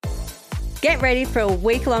Get ready for a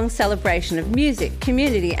week-long celebration of music,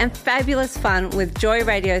 community and fabulous fun with Joy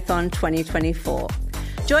Radiothon 2024.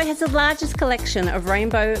 Joy has the largest collection of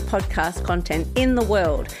rainbow podcast content in the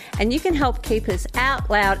world, and you can help keep us out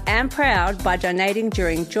loud and proud by donating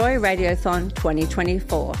during Joy Radiothon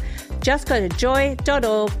 2024. Just go to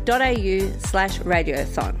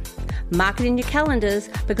joy.org.au/radiothon. Mark it in your calendars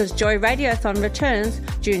because Joy Radiothon returns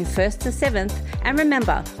June 1st to 7th, and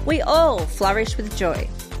remember, we all flourish with joy.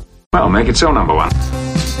 Well, make it so, number one.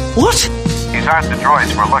 What? These aren't the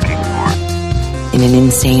droids we're looking for. In an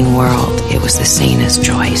insane world, it was the sanest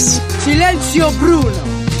choice. Silenzio, Bruno!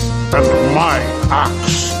 And my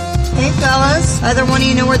axe. Hey, fellas. Either one of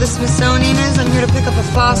you know where the Smithsonian is? I'm here to pick up a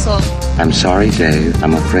fossil. I'm sorry, Dave.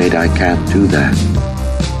 I'm afraid I can't do that.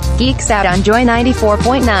 Geeks Out on Joy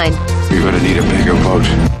 94.9. You're gonna need a bigger boat.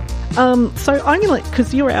 So I'm gonna let,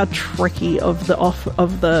 because you're our Trekkie of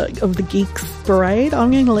the Geeks Parade,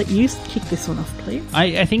 I'm going to let you kick this one off, please.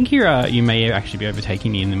 I think you may actually be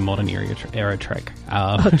overtaking me in the modern era Trek.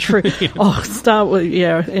 True. Oh, Star Wars.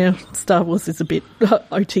 Yeah. Star Wars is a bit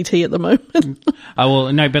OTT at the moment.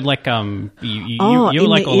 Well, no, but like you're like the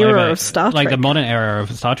all era over of Star like Trek. the modern era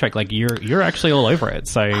of Star Trek. Like you're actually all over it.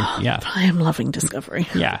 So yeah, I am loving Discovery.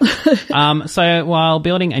 Yeah. So while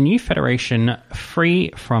building a new federation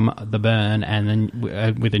free from the burn and then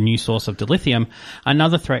with a new source of dilithium,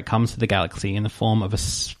 another threat comes to the galaxy in the form of a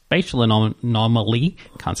spatial anomaly,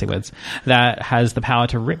 can't say words, that has the power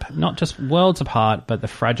to rip not just worlds apart, but the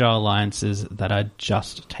fragile alliances that are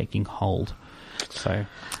just taking hold. So,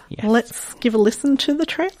 yes. Let's give a listen to the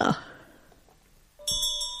trailer.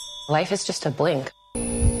 Life is just a blink.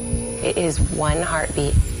 It is one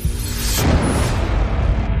heartbeat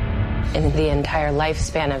in the entire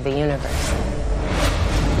lifespan of the universe.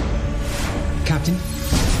 Captain?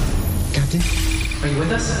 Are you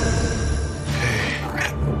with us?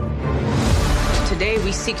 Today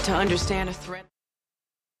we seek to understand a threat.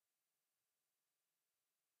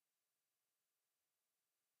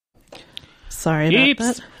 Sorry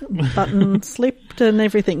about that. Button slipped and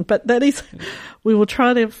everything, but that is. We will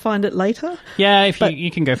try to find it later. Yeah,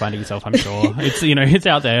 you can go find it yourself, I'm sure. It's it's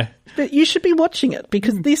out there. But you should be watching it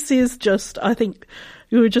because this is just. I think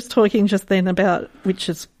we were just talking just then about, which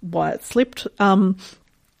is why it slipped.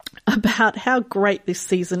 About how great this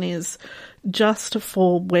season is, just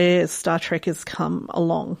for where Star Trek has come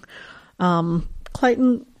along.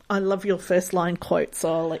 Clayton, I love your first line quote,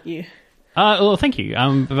 so I'll let you. Well, thank you.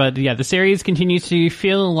 But yeah, the series continues to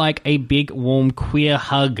feel like a big, warm, queer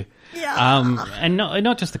hug. Yeah. And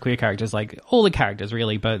not just the queer characters, like all the characters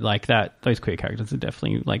really, but like those queer characters are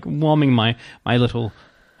definitely like warming my little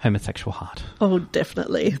homosexual heart. Oh,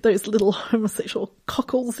 definitely. Those little homosexual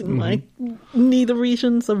cockles in my nether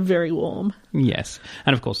regions are very warm. Yes.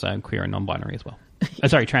 And of course, queer and non-binary as well.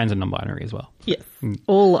 Sorry, trans and non-binary as well. Yes.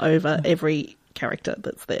 All over every character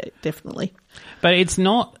that's there, definitely. But it's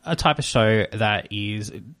not a type of show that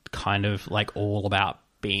is kind of like all about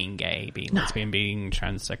being gay, being lesbian, being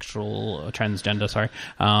transsexual, or transgender, sorry,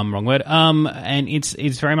 wrong word. And it's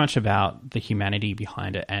very much about the humanity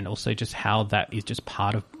behind it and also just how that is just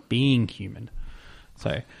part of being human.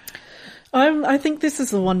 So I think this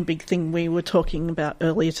is the one big thing we were talking about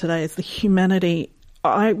earlier today is the humanity.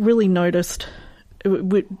 I really noticed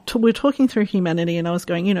we're talking through humanity and I was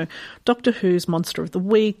going, Doctor Who's Monster of the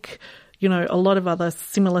Week, a lot of other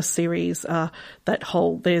similar series, that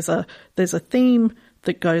whole, there's a theme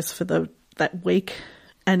that goes for that week,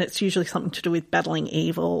 and it's usually something to do with battling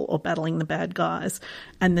evil or battling the bad guys,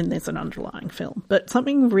 and then there's an underlying film. But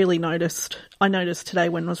something really I noticed today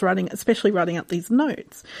when I was especially writing up these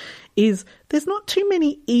notes, is there's not too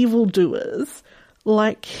many evildoers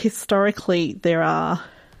like historically there are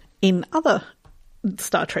in other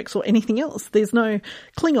Star Treks or anything else. There's no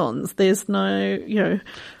Klingons, there's no,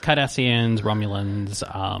 Cardassians, Romulans,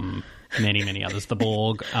 many, many others, the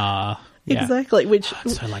Borg, yeah. Exactly. Which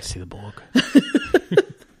I'd so like to see the Borg.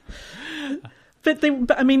 But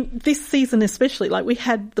I mean, this season especially, like we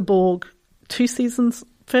had the Borg 2 seasons,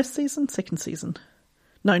 first season, second season.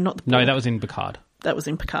 No, not the Borg. No, that was in Picard. That was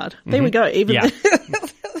in Picard. Mm-hmm. There we go. Even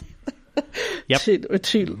yep.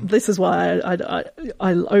 This is why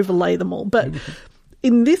I overlay them all. But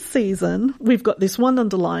in this season, we've got this one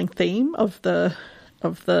underlying theme of the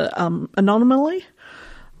anomaly.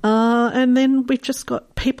 And then we've just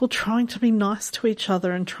got people trying to be nice to each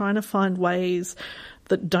other and trying to find ways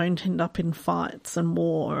that don't end up in fights and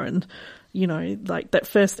war. And, like that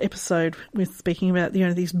first episode we're speaking about,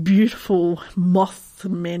 these beautiful moth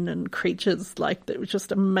men and creatures, like that was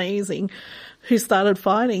just amazing, who started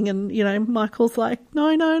fighting. And, Michael's like, no,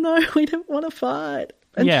 we don't want to fight.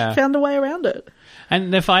 And Yeah. she found a way around it.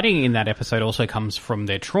 And the fighting in that episode also comes from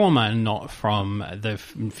their trauma and not from the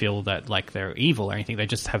feel that like they're evil or anything. They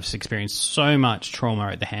just have experienced so much trauma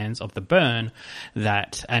at the hands of the burn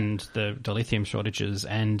and the dilithium shortages,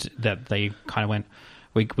 and that they kind of went,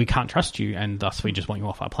 we can't trust you, and thus we just want you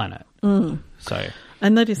off our planet. So,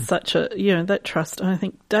 and that is such a, that trust, I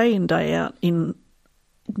think, day in, day out in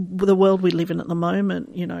the world we live in at the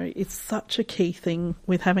moment, it's such a key thing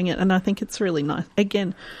with having it. And I think it's really nice.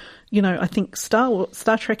 Again, I think Star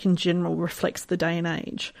Trek in general reflects the day and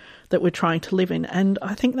age that we're trying to live in. And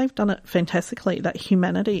I think they've done it fantastically, that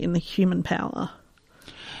humanity and the human power.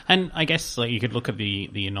 And I guess you could look at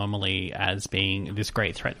the anomaly as being this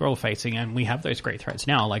great threat we're all facing, and we have those great threats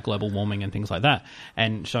now, like global warming and things like that,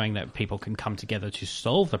 and showing that people can come together to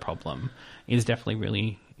solve the problem is definitely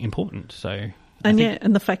really important. So, and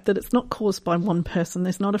the fact that it's not caused by one person,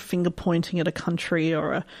 there's not a finger pointing at a country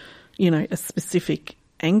or a specific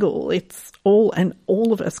angle. It's all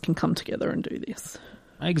of us can come together and do this.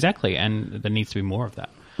 Exactly, and there needs to be more of that.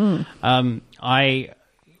 I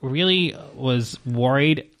really was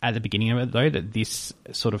worried at the beginning of it, though, that this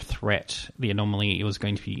sort of threat, the anomaly, it was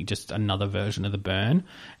going to be just another version of the burn.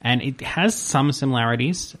 And it has some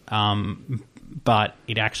similarities, but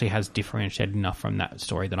it actually has differentiated enough from that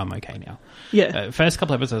story that I'm okay now. Yeah. First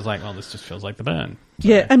couple of episodes, I was like, well, this just feels like the burn. So.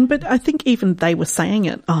 Yeah, but I think even they were saying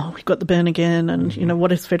it, we've got the burn again, and, what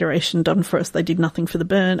has Federation done for us? They did nothing for the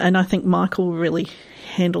burn. And I think Michael really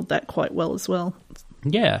handled that quite well as well.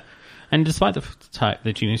 Yeah. And despite the type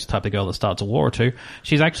of girl that starts a war or two,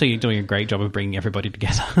 she's actually doing a great job of bringing everybody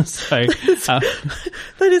together. So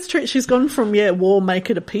that is true. She's gone from war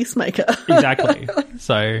maker to peacemaker. Exactly.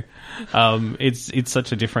 So it's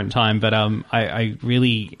such a different time. But I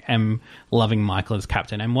really am loving Michael as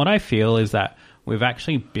captain. And what I feel is that we've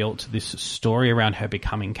actually built this story around her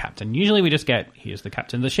becoming captain. Usually we just get, here's the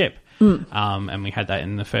captain of the ship. And we had that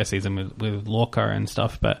in the first season with Lorca and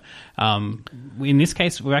stuff. But in this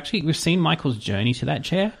case, we've seen Michael's journey to that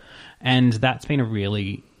chair, and that's been a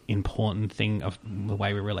really important thing of the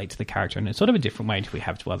way we relate to the character, and it's sort of a different way we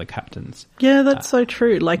have to other captains. Yeah, that's so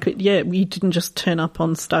true. Like, we didn't just turn up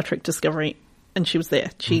on Star Trek Discovery and she was there.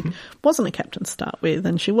 She wasn't a captain to start with,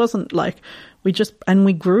 and she wasn't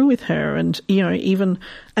we grew with her, and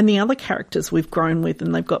and the other characters we've grown with,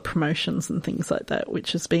 and they've got promotions and things like that,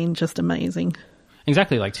 which has been just amazing.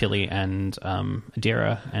 Exactly, like Tilly and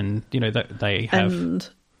Adira, and they have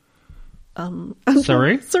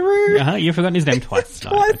Saru. Saru. You've forgotten his name twice.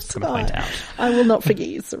 Twice tonight. I will not forget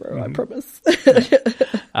you, Saru. I promise.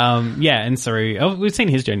 And Saru. Oh, we've seen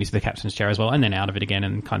his journey to the captain's chair as well, and then out of it again,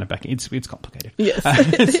 and kind of back. It's complicated. Yes.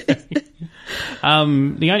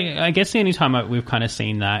 I guess the only time we've kind of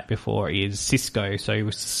seen that before is Sisko. So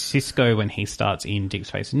Sisko, when he starts in Deep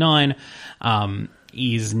Space Nine,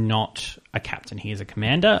 is not a captain. He is a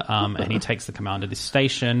commander, and he takes the command of this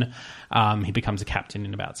station. He becomes a captain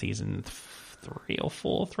in about season 3 or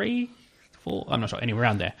 4. I'm not sure, anywhere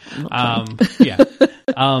around there.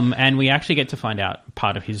 And we actually get to find out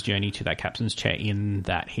part of his journey to that captain's chair in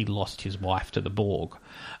that he lost his wife to the Borg.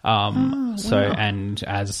 And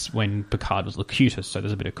as when Picard was Locutus, so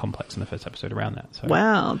there's a bit of complex in the first episode around that. So.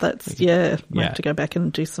 Wow, that's, I have to go back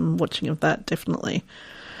and do some watching of that, definitely.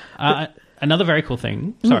 Another very cool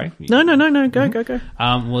thing, sorry. No, go.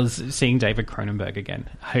 Was seeing David Cronenberg again,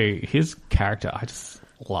 who his character I just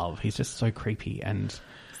love. He's just so creepy and...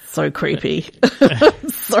 So creepy.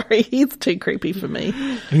 Sorry, he's too creepy for me.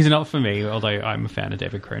 He's not for me, although I'm a fan of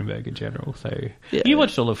David Cronenberg in general. So You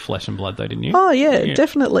watched all of Flesh and Blood, though, didn't you? Oh, yeah.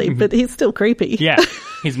 Definitely. But he's still creepy. Yeah,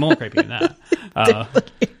 he's more creepy than that.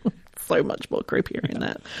 So much more creepier in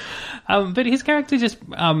that. But his character just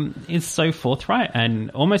is so forthright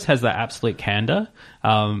and almost has that absolute candor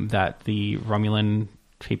that the Romulan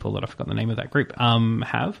people that I forgot the name of that group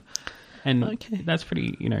have. And that's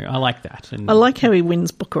pretty, I like that. And I like how he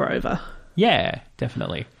wins Booker over. Yeah,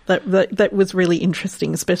 definitely. That was really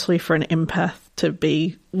interesting, especially for an empath to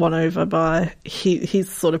be won over by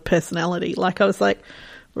his sort of personality. Like, I was like,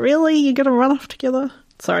 really? You're going to run off together?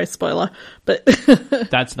 Sorry, spoiler. But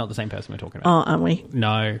that's not the same person we're talking about. Oh, aren't we?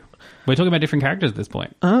 No. We're talking about different characters at this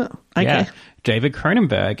point. Oh, okay. Yeah. David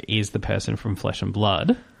Cronenberg is the person from Flesh and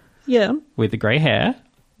Blood. Yeah. With the grey hair.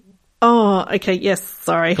 Oh, okay, yes,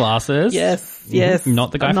 sorry. Glasses. Yes.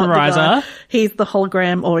 Not the guy from Riser. He's the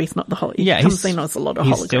hologram, or he's not the hologram. Yeah, he comes in as a lot of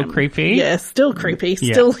he's hologram. Still creepy. Yeah, still creepy.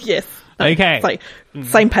 Still, yes. Okay. It's like,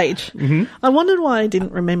 same page. Mm-hmm. I wondered why I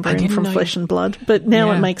didn't remember him from Flesh and Blood, but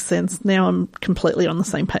now it makes sense. Now I'm completely on the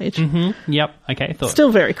same page. Mm-hmm. Yep. Okay.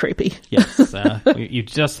 Still very creepy. Yes. You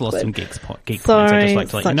just lost some geek points. I'd just like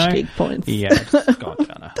to let you know. Geek points. Yeah. Just got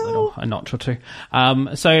a notch or two.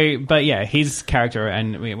 But yeah, his character,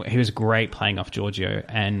 and he was great playing off Giorgio,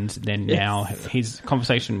 and then now his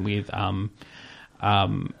conversation with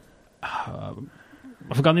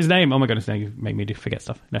I've forgotten his name. Oh my goodness, now you make me forget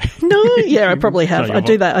stuff. No, I probably have. I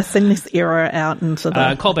do that. I send this era out into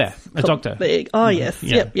the... Colbert, a doctor. Oh, yes.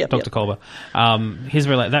 Yep. Dr. Colbert.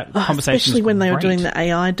 That conversation... Especially when they were doing the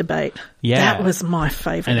AI debate. Yeah. That was my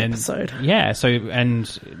favourite episode. Yeah,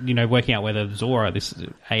 working out whether Zora, this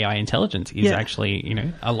AI intelligence, is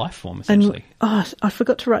actually, a life form, essentially. And, I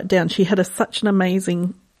forgot to write down, she had such an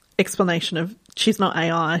amazing explanation of she's not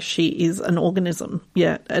AI, she is an organism.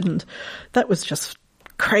 Yeah, and that was just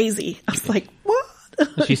crazy. I was like, what?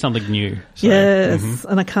 She's something new. So, yes,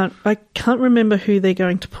 and I can't remember who they're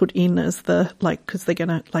going to put in as because they're going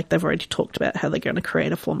to, they've already talked about how they're going to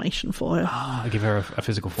create a formation for her. Give her a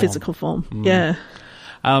physical form. Physical form, yeah.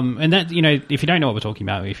 And that, if you don't know what we're talking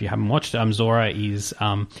about, if you haven't watched, Zora is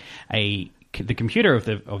the computer of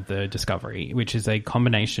the Discovery, which is a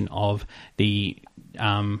combination of the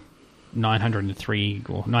 903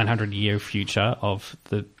 or 900-year future of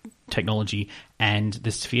the technology and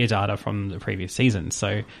the sphere data from the previous season,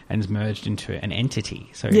 and it's merged into an entity.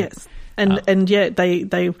 So yes,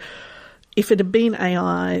 they if it had been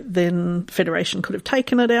AI, then Federation could have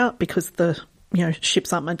taken it out because the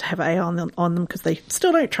ships aren't meant to have AI on them because they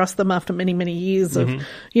still don't trust them after many, many years of,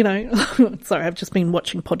 sorry, I've just been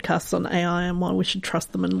watching podcasts on AI and why we should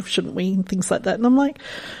trust them and shouldn't we and things like that. And I'm like,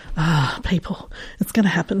 people, it's going to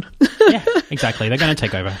happen. Yeah, exactly. They're going to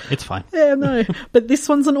take over. It's fine. Yeah, no. But this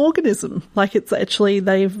one's an organism. It's actually,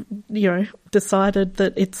 they've, decided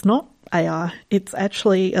that it's not AI. It's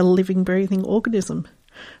actually a living, breathing organism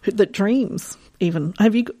that dreams even.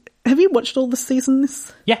 Have you watched all the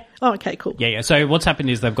seasons? Yeah. Oh, okay, cool. Yeah. So what's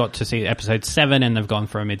happened is they've got to see episode 7 and they've gone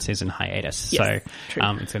for a mid-season hiatus. Yes, so it's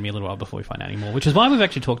going to be a little while before we find out any more, which is why we've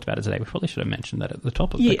actually talked about it today. We probably should have mentioned that at the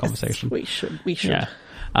top of the conversation. We should. Yeah.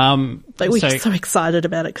 We're so excited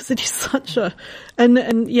about it because it is such a... And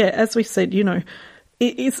as we said,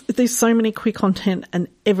 there's so many queer content and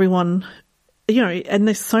everyone... and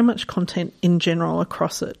there's so much content in general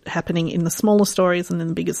across it happening in the smaller stories and in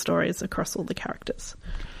the bigger stories across all the characters.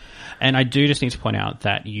 And I do just need to point out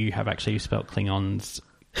that you have actually spelled Klingons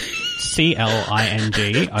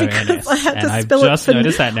Klingons. I've just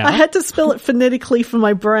noticed that now. I had to spell it phonetically for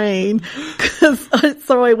my brain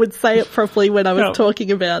so I would say it properly when I was talking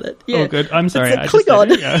about it. Yeah. Oh, good. I'm sorry. It's a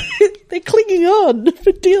Klingon. They're clinging on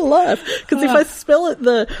for dear life. Because if I spell it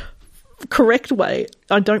the correct way,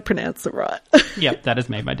 I don't pronounce it right. Yep, that has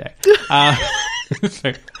made my day.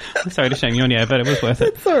 Sorry to shame you on the air, but it was worth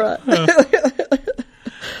it. It's all right.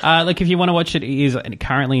 If you want to watch it, it is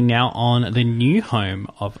currently now on the new home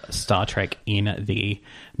of Star Trek in the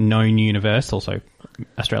known universe, also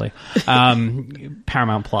Australia,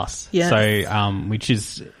 Paramount Plus. Yes. So, which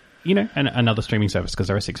is, another streaming service because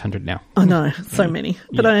there are 600 now. I know, so many.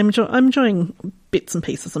 But I'm enjoying bits and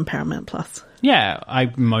pieces on Paramount Plus. Yeah,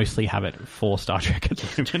 I mostly have it for Star Trek at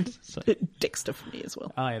the moment. So. Dexter for me as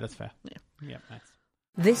well. Oh, yeah, that's fair. Yeah, nice.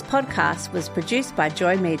 This podcast was produced by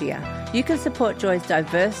Joy Media. You can support Joy's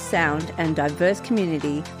diverse sound and diverse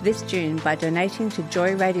community this June by donating to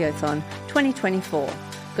Joy Radiothon 2024.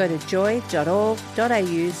 Go to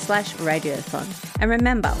joy.org.au/radiothon. And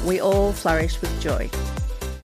remember, we all flourish with joy.